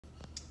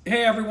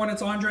Hey everyone,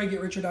 it's Andre,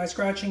 Get Rich or Die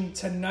Scratching.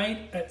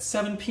 Tonight at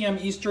 7 p.m.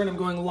 Eastern, I'm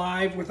going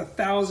live with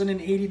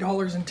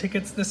 $1,080 in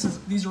tickets.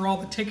 These are all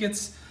the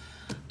tickets.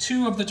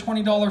 2 of the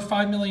 $20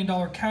 $5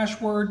 million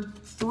cash word,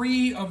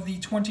 3 of the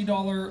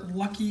 $20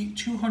 lucky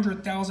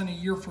 200,000 a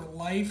year for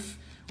life.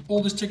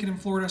 Oldest ticket in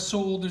Florida, so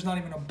old there's not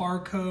even a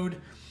barcode.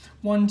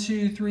 1,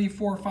 2, 3,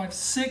 4, 5,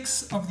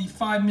 6 of the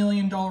 $5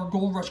 million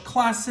Gold Rush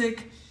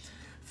Classic.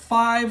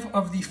 5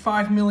 of the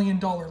 $5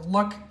 million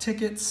luck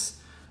tickets.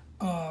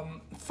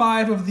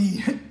 5 of the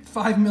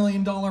 $5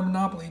 million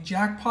Monopoly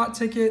jackpot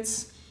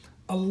tickets,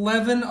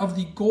 11 of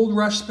the Gold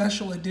Rush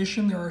Special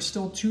Edition. There are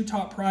still 2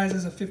 top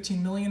prizes of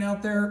 $15 million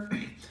out there,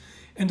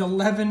 and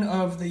 11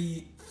 of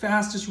the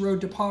fastest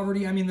road to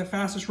poverty. I mean, the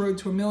fastest road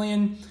to $1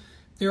 million.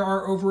 There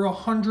are over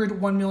 100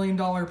 $1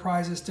 million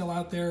prizes still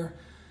out there.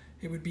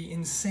 It would be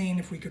insane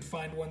if we could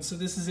find one. So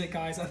this is it,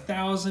 guys.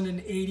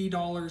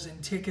 $1,080 in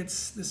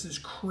tickets. This is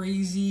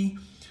crazy.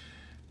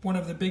 One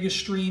of the biggest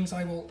streams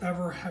I will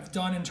ever have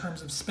done in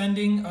terms of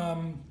spending.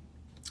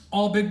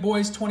 All big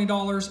boys,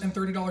 $20 and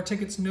 $30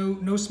 tickets.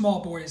 No small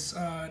boys,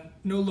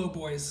 no low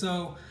boys.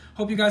 So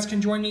hope you guys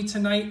can join me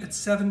tonight at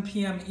 7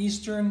 p.m.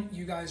 Eastern.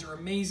 You guys are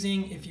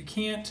amazing. If you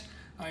can't,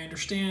 I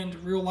understand.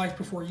 Real life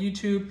before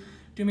YouTube.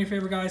 Do me a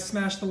favor, guys.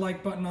 Smash the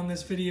like button on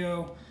this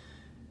video.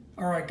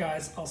 All right,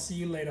 guys. I'll see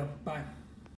you later. Bye.